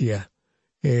experiencia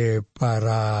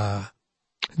para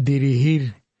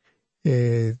dirigir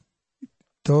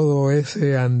todo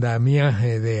ese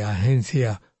andamiaje de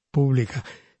agencias públicas,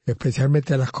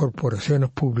 especialmente las corporaciones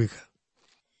públicas.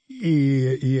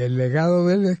 Y el legado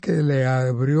de él es que le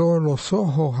abrió los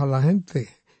ojos a la gente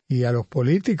y a los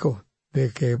políticos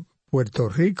de que Puerto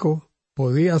Rico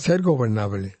podía ser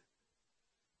gobernable,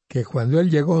 que cuando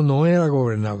él llegó no era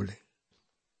gobernable.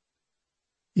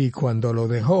 Y cuando lo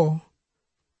dejó,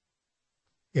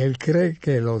 él cree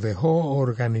que lo dejó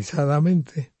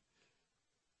organizadamente,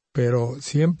 pero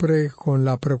siempre con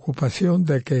la preocupación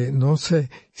de que no se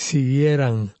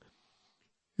siguieran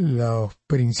los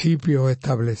principios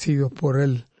establecidos por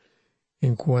él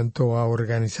en cuanto a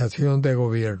organización de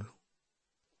gobierno.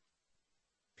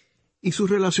 ¿Y su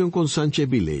relación con Sánchez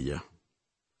Vilella,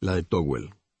 la de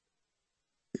Tugwell?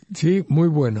 Sí, muy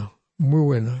buena,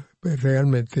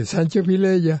 realmente. Sánchez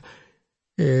Vilella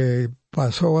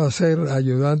pasó a ser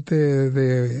ayudante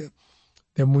de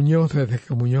Muñoz desde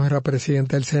que Muñoz era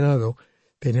presidente del Senado.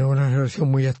 Tenía una relación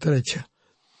muy estrecha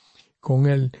con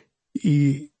él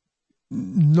y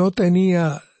no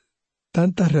tenía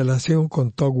tanta relación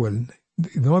con Tugwell.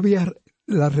 No había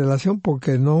la relación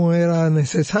porque no era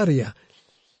necesaria,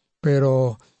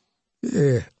 pero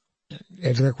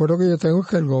el recuerdo que yo tengo es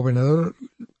que el gobernador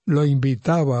lo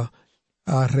invitaba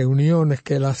a reuniones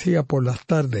que él hacía por las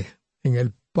tardes en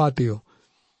el patio,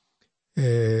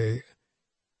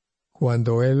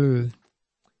 cuando él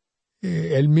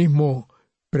mismo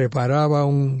preparaba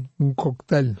un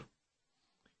cóctel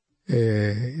y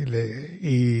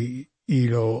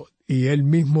él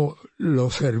mismo lo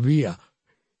servía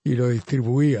y lo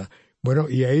distribuía. Bueno,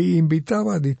 y ahí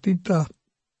invitaba a distintas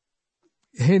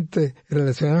gente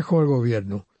relacionada con el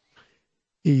gobierno.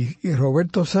 Y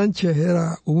Roberto Sánchez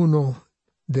era uno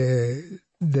de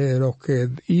los que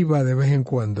iba de vez en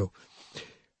cuando.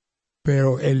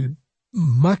 Pero el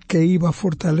más que iba a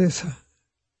Fortaleza,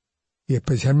 y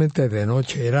especialmente de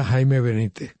noche, era Jaime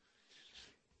Benítez.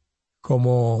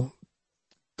 Como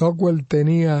Tugwell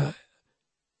tenía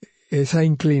esa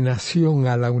inclinación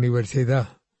a la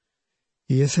universidad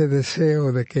y ese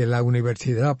deseo de que la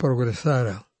universidad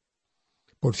progresara.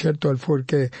 Por cierto, él fue el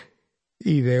que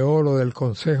ideó lo del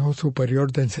Consejo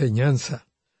Superior de Enseñanza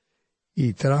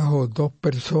y trajo 2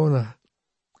 personas,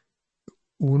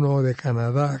 uno de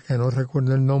Canadá, que no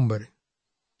recuerdo el nombre,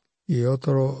 y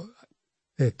otro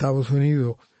de Estados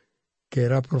Unidos, que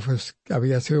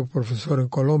había sido profesor en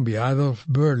Colombia, Adolph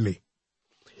Burley,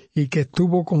 y que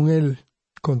estuvo con él,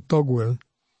 con Tugwell,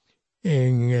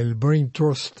 en el Brain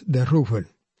Trust de Roosevelt,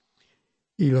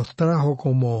 y los trajo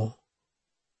como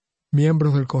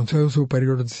miembros del Consejo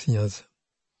Superior de Enseñanza.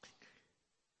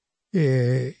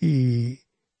 Y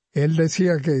él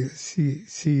decía que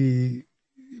si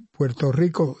Puerto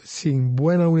Rico sin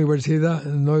buena universidad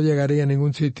no llegaría a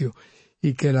ningún sitio,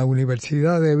 y que la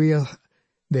universidad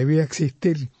debía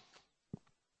existir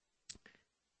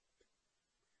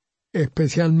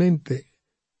especialmente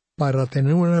para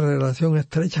tener una relación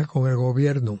estrecha con el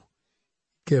gobierno,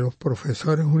 que los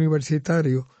profesores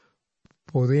universitarios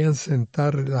podían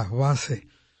sentar las bases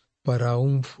para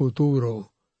un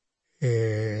futuro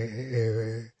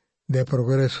de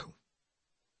progreso.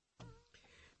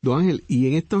 Don Ángel, y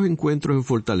en estos encuentros en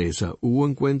Fortaleza, ¿hubo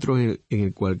encuentros en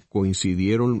el cual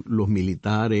coincidieron los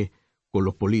militares con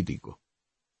los políticos?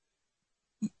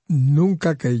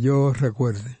 Nunca que yo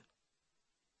recuerde.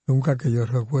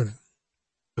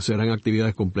 O sea, eran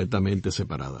actividades completamente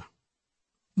separadas.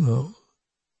 No.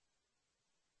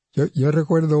 Yo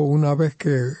recuerdo una vez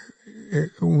que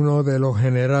uno de los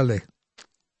generales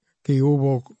que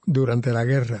hubo durante la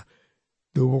guerra,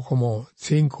 hubo como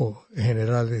 5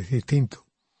 generales distintos,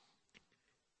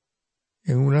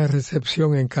 en una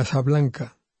recepción en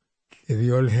Casablanca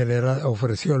que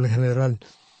ofreció el general.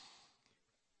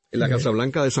 En la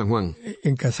Casablanca de San Juan.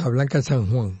 En Casablanca, San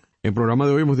Juan. En el programa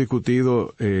de hoy hemos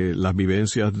discutido las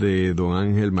vivencias de don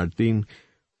Ángel Martín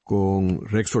con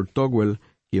Rexford Tugwell,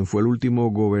 quien fue el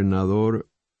último gobernador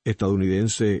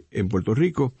estadounidense en Puerto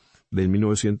Rico, del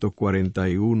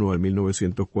 1941 al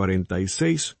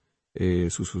 1946.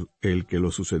 El que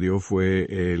lo sucedió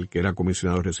fue el que era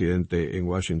comisionado residente en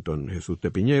Washington, Jesús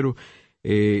Tepiñero.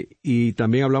 Y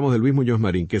también hablamos de Luis Muñoz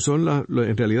Marín, que son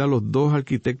en realidad los dos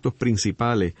arquitectos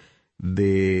principales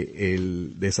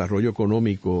del desarrollo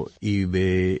económico y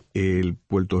de el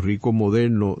Puerto Rico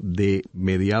moderno de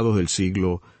mediados del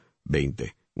siglo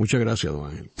XX. Muchas gracias, don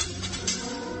Ángel.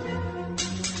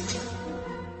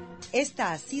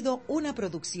 Esta ha sido una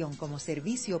producción como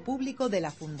servicio público de la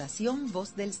Fundación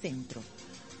Voz del Centro.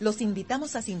 Los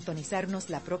invitamos a sintonizarnos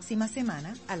la próxima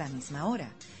semana a la misma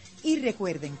hora. Y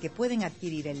recuerden que pueden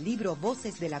adquirir el libro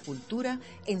Voces de la Cultura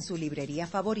en su librería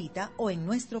favorita o en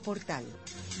nuestro portal.